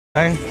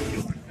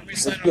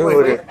Let's go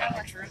with it.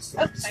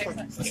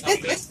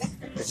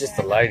 It's just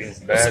the lighting's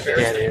bad.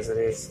 Yeah, it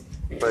is.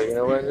 But you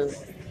know what?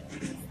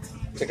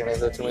 Chicken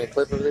has too many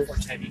clips of this.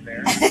 Teddy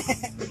bear.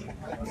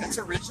 That's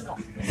original.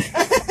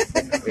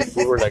 If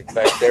we were like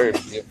back there,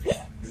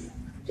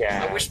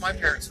 yeah. I wish my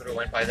parents would have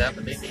went by that,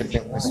 but they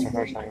didn't. Mr.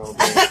 Hersheimer.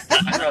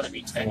 I'd rather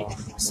be Teddy.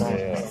 What's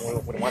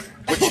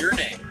your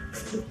name?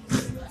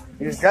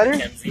 You just got here?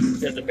 Kenzie.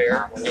 There's the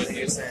bear.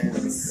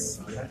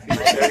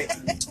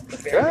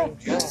 Yeah.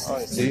 Oh,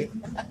 I see.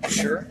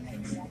 Sure?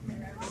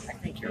 I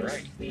think you're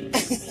right. Did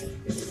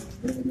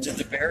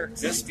the bear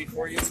exist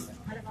before you?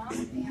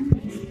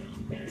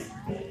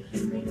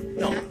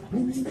 No.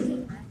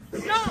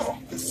 No!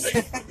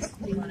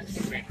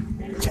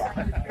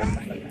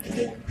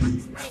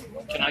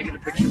 Can I get a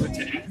picture with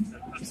Teddy?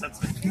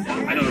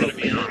 I know it'll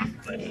be on,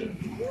 but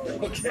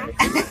okay.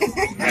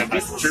 I have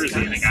this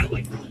jersey and I got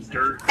like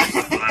dirt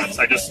on it,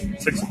 so I just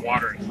took some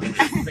water and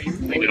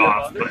cleaned it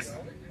off, but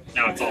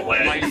now it's all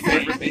wet. My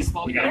favorite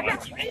baseball game.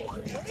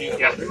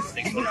 Yeah.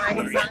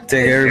 Thank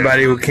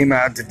everybody who came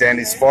out to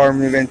Danny's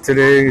farm event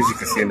today. As you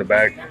can see in the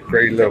back,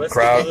 great little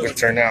crowd. Good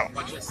turnout.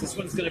 This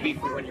one's going to be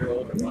for when you're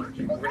older. We're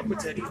going to put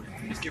Teddy.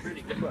 Just get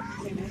ready. Good luck.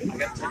 I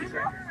got Teddy's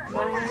right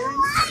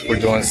here. We're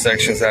doing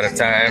sections at a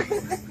time.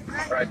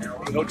 All right, now.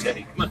 Go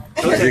Teddy. Come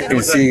on. As you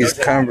can see, he's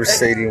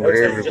conversating with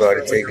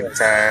everybody, taking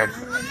time.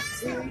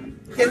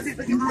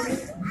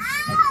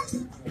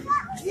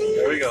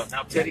 There we go.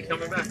 Now Teddy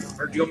coming back.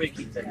 Or do you want me to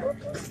keep Teddy? All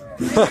right.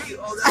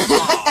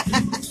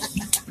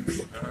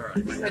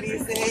 What do you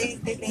say?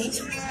 Say thank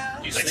you.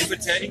 You sleep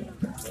with Teddy?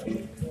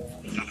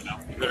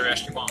 You better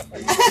ask your mom.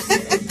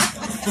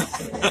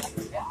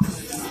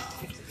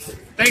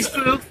 Thanks,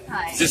 Pooh.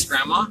 Hi. Is this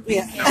Grandma?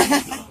 Yeah. No.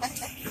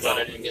 Glad I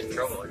didn't get in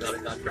trouble. I got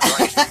it done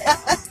right.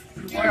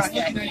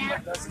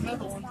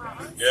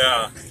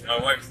 Yeah. My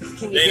wife,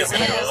 Dana's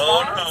going to go,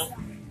 oh no.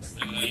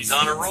 He's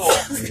on a roll.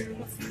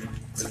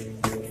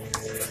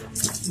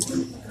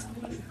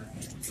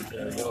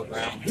 There we go,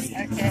 Grandma.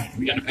 Okay.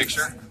 You got a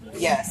picture?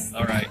 Yes.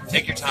 All right.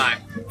 Take your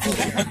time.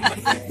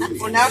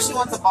 Well, now she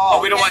wants a ball.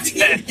 Oh, we don't want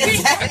Teddy. Okay.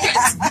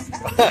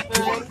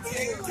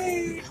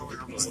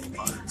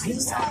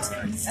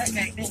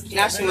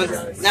 Now she wants.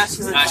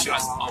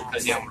 Oh,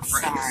 because yeah, we're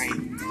friends.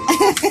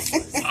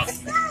 Sorry.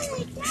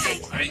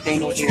 All right, you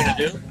know what you're gonna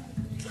do?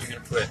 You're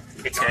gonna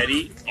put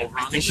Teddy over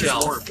on the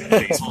shelf.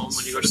 Home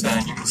when you go to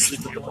bed, you can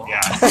sleep with the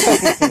yeah. I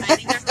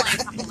think there's only a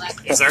couple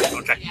left. Is there?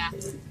 Okay. Yeah.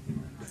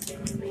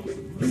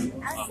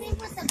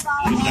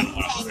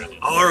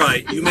 All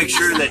right. You make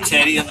sure that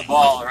Teddy and the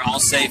ball are all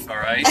safe. All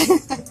right.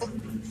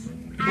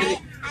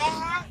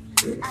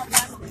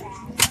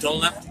 Don't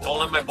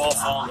let my ball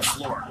fall on the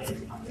floor.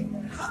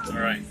 All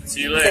right.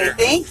 See you later.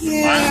 Okay, thank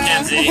you. Bye,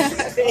 Mackenzie.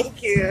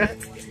 Thank you.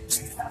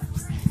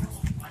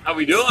 How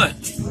we doing?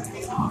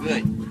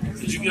 Good.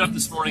 Did you get up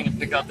this morning and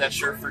pick out that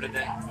shirt for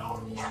today?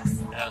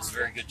 Yeah, it's a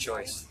very good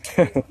choice.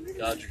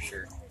 Dodger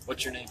shirt.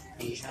 What's your name?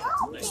 Asia.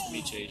 Nice to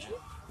meet you, Asia.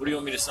 What do you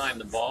want me to sign?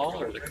 The ball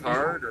or the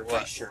card or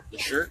what? The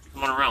shirt?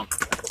 Come on around.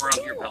 Come around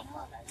here, pal.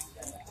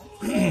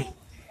 You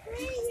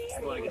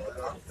want to get the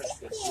card?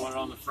 You want it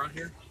on the front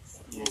here?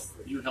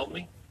 You help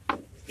me?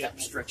 Yeah,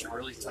 stretch it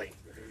really tight.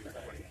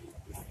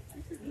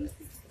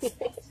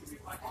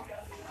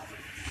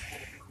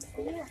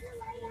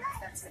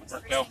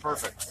 Worked out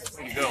perfect.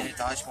 There you go.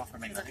 Dodgeball for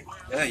me, buddy.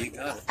 Yeah, you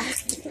got it.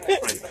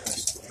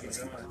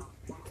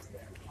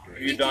 Are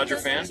you a Dodger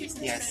fan?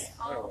 Yes.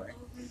 Oh,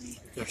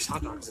 there's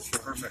hot dogs. It's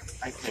perfect.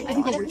 I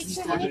think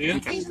originally. Do you?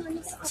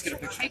 Let's get a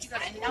picture. Did you go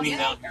to any Lean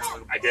down here.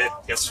 I did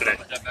yesterday.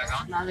 Put that back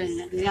on. Not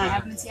in. Did I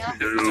have this yet?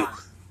 No.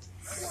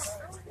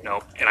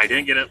 Nope. And I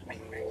didn't get it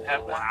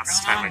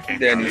last time I came.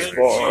 Danny's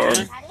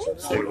farm.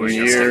 Every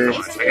year. I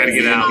gotta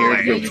get out.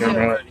 Here, good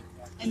turnout.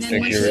 And then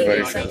Thank when you she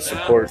everybody was for the like,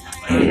 support.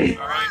 All right.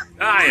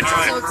 Hi, it's so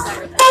Ryan.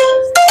 excited.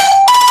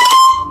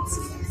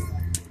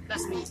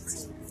 That's me.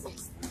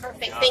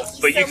 Perfect. Thank you But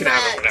so you can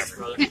have it much.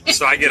 whenever.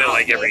 So I get it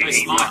like every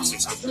 8 months or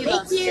something.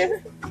 Thank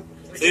you.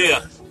 See ya.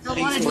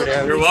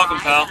 You're welcome,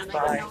 pal.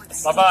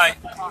 Bye-bye.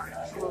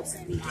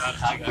 We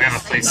have a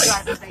place.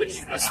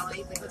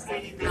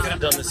 We could have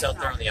done this out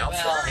there on the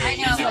outfield. I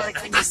know,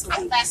 like, when you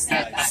sleep.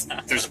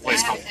 There's a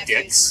place called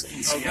Dick's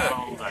in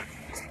Seattle.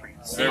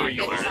 There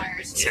you learn.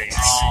 Dick's.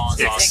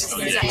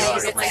 Are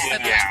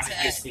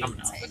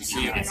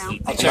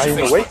you in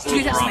the weight?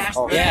 You just smashed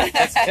me. Yeah,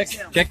 check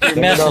your Let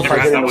me know if I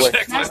get in the weight.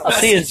 I'll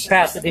see you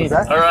past the D.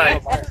 All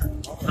right.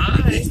 Hi.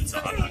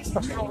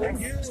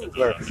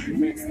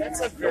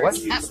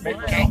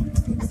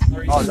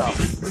 Oh, no.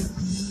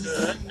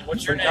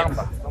 What's your name? Oh,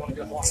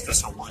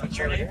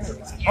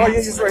 yeah,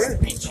 he's right here.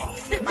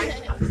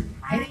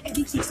 I think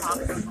he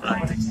talks.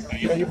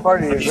 Yeah, you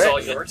party is These all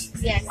right. yours?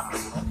 Yes.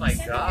 Oh my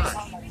God.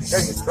 Yeah,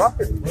 just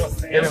drop it.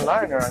 Get in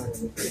line or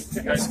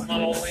You guys come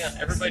on all the way on.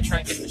 Everybody try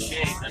and get in the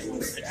shade. And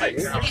I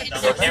turn on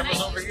the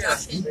camera's over here.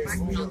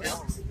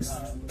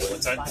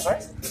 What's that?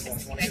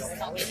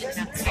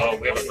 Oh,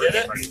 we have a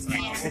birthday party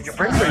tonight. Did you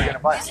bring it or are you going to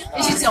buy it?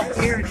 It's just so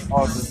weird.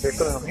 Oh, they're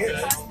putting them here.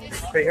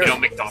 You know,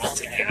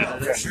 McDonald's in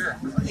Canada. Sure.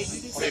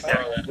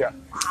 Yeah.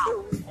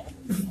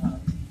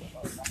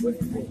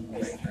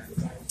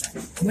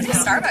 When is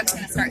Starbucks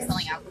going to start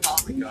selling alcohol?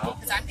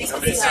 Because aren't they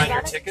Somebody sign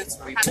your started? tickets?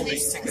 We Haven't pull they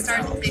these tickets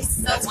started? out. They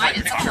sell wine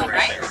in Seattle,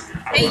 right?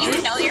 Hey,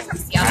 you know you're from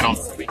I Seattle.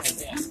 don't. We can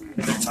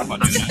talk about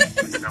doing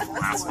that.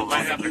 We'll ask them.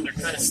 Might have, they're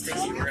kind of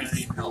sticky. We're going to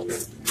need help.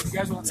 You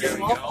guys want to take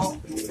them off?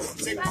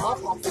 Take them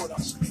off, I'll pour it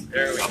up.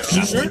 There we go.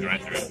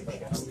 Right through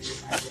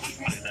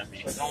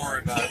it. Don't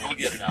worry about it. We'll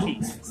get it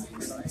out.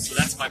 So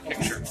that's my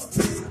picture.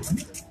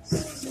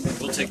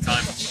 We'll take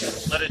time.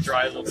 Let it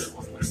dry a little bit.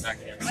 We'll put it back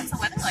in. What's the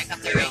weather like up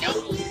there right now?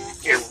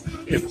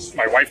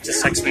 My wife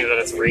just texted me that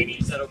it's raining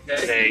Is that okay?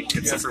 today.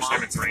 It's the first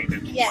time it's rained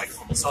in like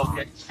It's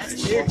okay.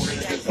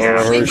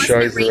 OREL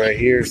HERSHISER right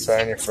here,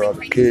 signing for all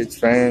the kids,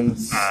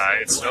 fans.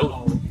 it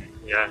snowed.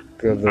 Yeah.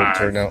 Good little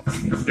turnout.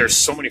 There's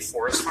so many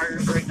forest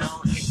fires right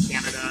now in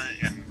Canada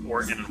and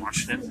Oregon and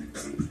Washington.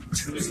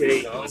 Tuesday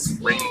it was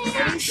raining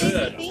ash,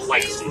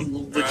 like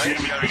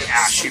legitimately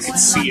ash. You can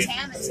see it.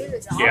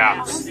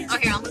 Yeah.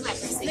 Okay, I'll move my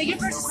face. No, you're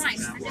first line.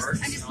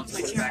 I just moved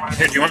my chair.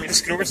 Here, do you want me to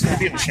scoot over so you can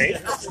be in the shade?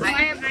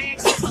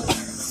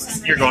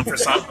 You're going for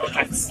sun?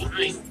 Okay.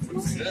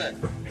 Good.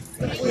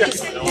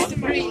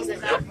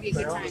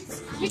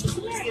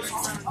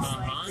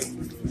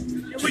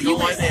 Do you know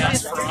why they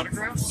ask for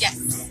autographs?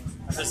 Yes.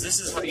 Because this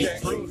is how you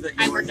prove that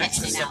I you were work next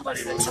to next to now.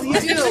 somebody that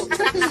You do.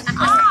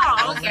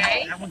 Oh,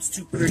 okay. That one's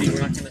too pretty.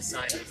 We're not going to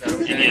sign it. Is that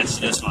okay? And yes,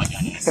 it is fun.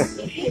 It's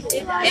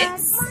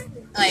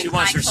like She my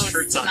wants her clothes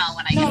shirts on. smell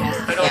when I get I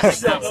home. don't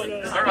understand.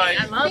 All right.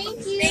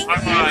 Thank you. All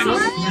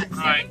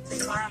right.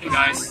 Hey,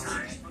 guys.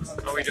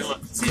 How are we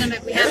doing? So then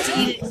if we have to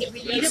eat it, if we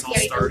eat it, It's all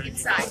we gotta go started.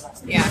 inside.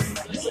 Yeah. I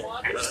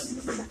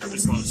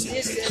just want to see.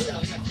 It is good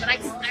though. But I'm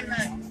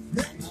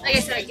like I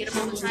said, I get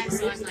them all the time,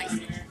 so I'm like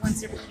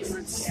once every few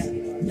months. I'm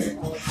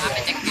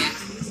addicted.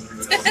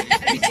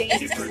 Every day.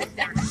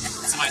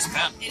 It's a nice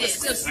pen. It is.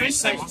 Still Nice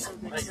spring thing. so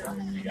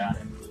You got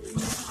it.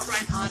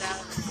 Brian hot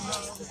out.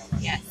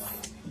 Yes.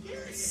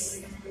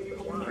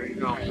 There you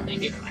go.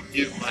 Thank you.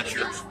 That's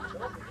yours.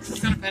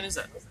 What kind of pen is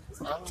that?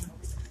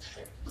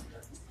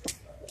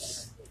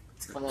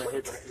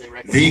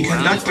 The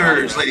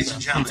conductors, ladies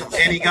and gentlemen,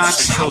 Danny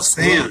Gott's house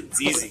band.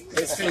 It's easy.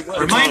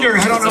 Reminder,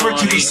 head on over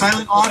to the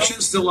silent auction.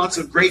 Still lots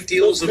of great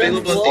deals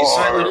available at the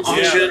silent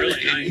auction,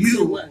 and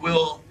you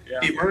will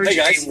emerge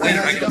a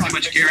winner. I can pretty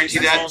much guarantee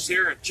that.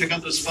 Check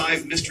out those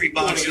 5 mystery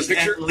boxes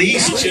at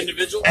least.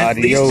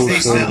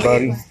 Adios,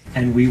 everybody.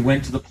 And we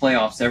went to the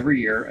playoffs every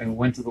year and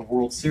went to the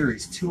World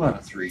Series 2 out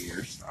of 3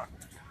 years.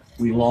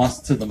 We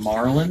lost to the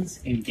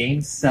Marlins in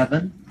Game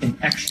 7 in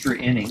extra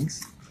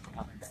innings.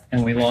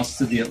 And we lost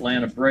to the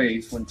Atlanta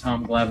Braves when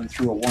Tom Glavine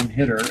threw a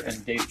one-hitter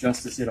and Dave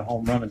Justice hit a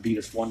home run and beat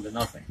us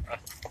 1-0.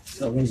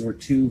 So those were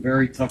 2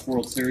 very tough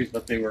World Series,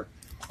 but they were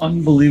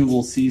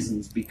unbelievable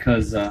seasons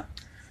because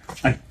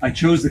I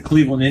chose the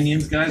Cleveland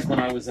Indians, guys, when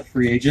I was a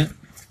free agent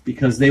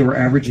because they were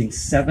averaging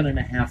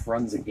 7.5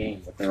 runs a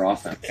game with their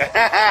offense.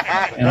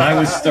 And I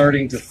was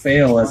starting to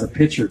fail as a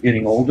pitcher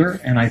getting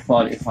older, and I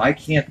thought if I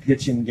can't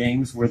pitch in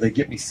games where they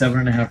get me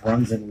 7.5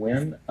 runs and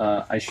win,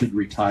 I should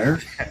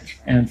retire.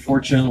 And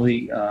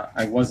fortunately,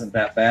 I wasn't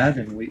that bad,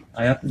 and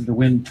I happened to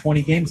win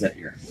 20 games that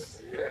year.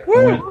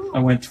 I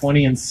went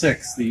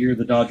 20-6 the year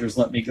the Dodgers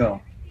let me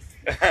go.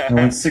 I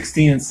went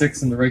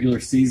 16-6 in the regular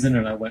season,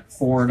 and I went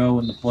 4-0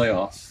 in the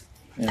playoffs.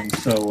 And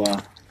so,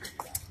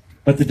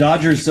 but the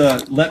Dodgers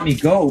let me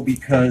go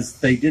because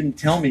they didn't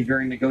tell me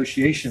during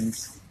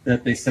negotiations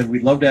that they said,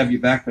 we'd love to have you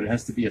back, but it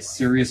has to be a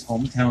serious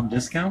hometown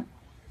discount.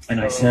 And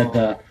I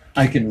said,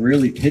 I can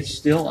really pitch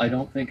still. I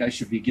don't think I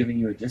should be giving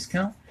you a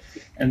discount.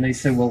 And they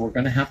said, well, we're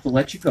going to have to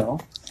let you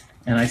go.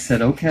 And I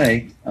said,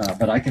 okay,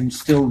 but I can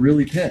still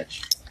really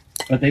pitch.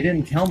 But they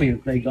didn't tell me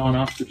that they'd gone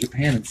off to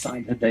Japan and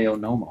signed Hideo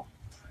Nomo.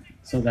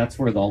 So that's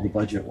where all the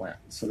budget went.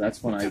 So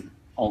that's when I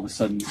all of a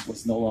sudden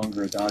was no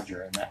longer a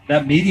Dodger. And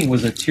that meeting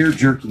was a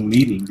tear-jerking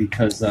meeting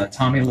because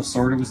Tommy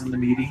Lasorda was in the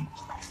meeting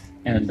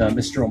and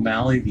Mr.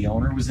 O'Malley, the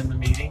owner, was in the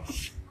meeting.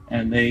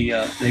 And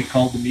they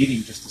called the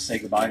meeting just to say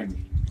goodbye to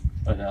me.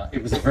 But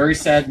it was a very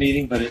sad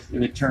meeting, but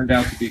it turned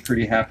out to be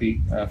pretty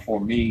happy for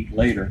me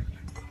later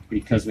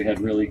because we had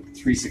really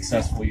 3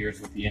 successful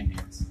years with the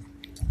Indians.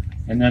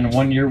 And then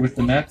 1 year with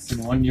the Mets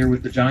and 1 year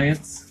with the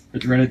Giants, the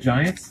dreaded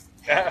Giants.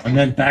 And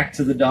then back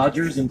to the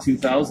Dodgers in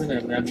 2000.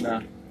 And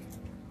then,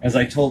 as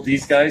I told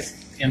these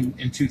guys in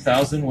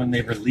 2000, when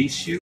they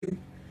release you,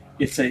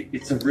 it's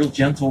a real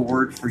gentle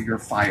word for you're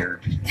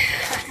fired.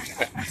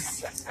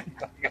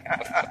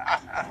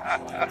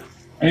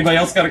 Anybody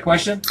else got a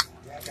question?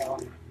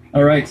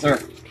 All right, sir.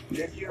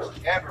 Did you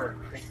ever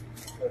think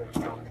you could have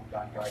broken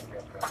Don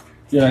Drysdale's record?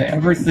 Did I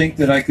ever think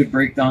that I could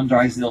break Don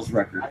Drysdale's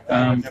record?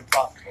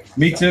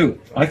 Me too.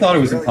 I thought it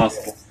was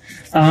impossible.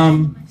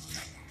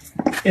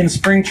 In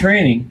spring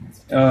training,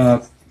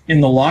 in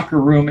the locker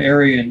room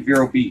area in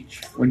Vero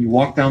Beach, when you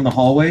walk down the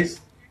hallways,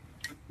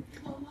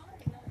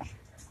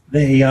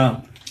 they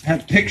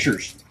have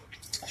pictures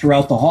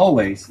throughout the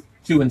hallways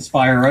to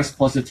inspire us.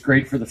 Plus, it's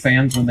great for the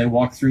fans when they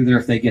walk through there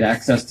if they get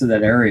access to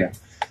that area.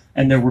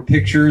 And there were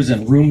pictures,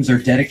 and rooms are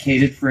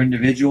dedicated for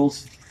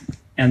individuals.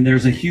 And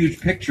there's a huge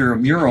picture, a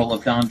mural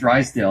of Don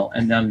Drysdale,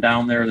 and then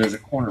down there's a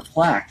corner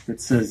plaque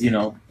that says,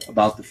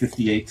 about the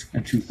 58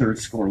 2/3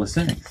 scoreless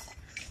innings.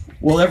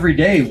 Well, every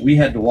day we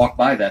had to walk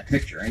by that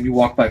picture, and you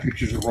walk by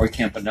pictures of Roy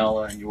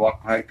Campanella, and you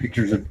walk by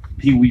pictures of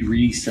Pee Wee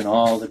Reese and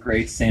all the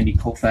greats, Sandy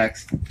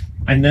Koufax.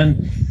 And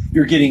then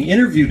you're getting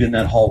interviewed in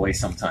that hallway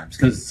sometimes,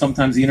 because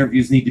sometimes the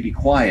interviews need to be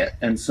quiet,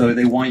 and so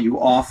they want you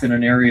off in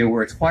an area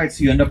where it's quiet,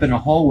 so you end up in a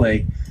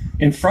hallway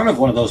in front of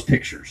one of those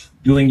pictures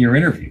doing your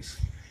interviews.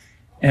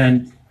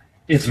 And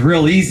it's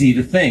real easy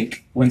to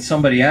think when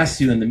somebody asks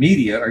you in the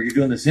media, or you're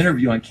doing this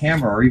interview on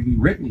camera, or even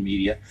written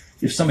media,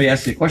 if somebody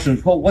asks you a question,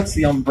 well, what's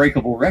the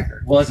unbreakable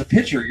record? Well, as a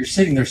pitcher, you're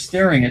sitting there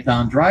staring at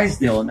Don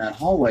Drysdale in that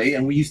hallway,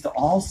 and we used to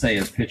all say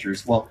as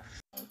pitchers, well,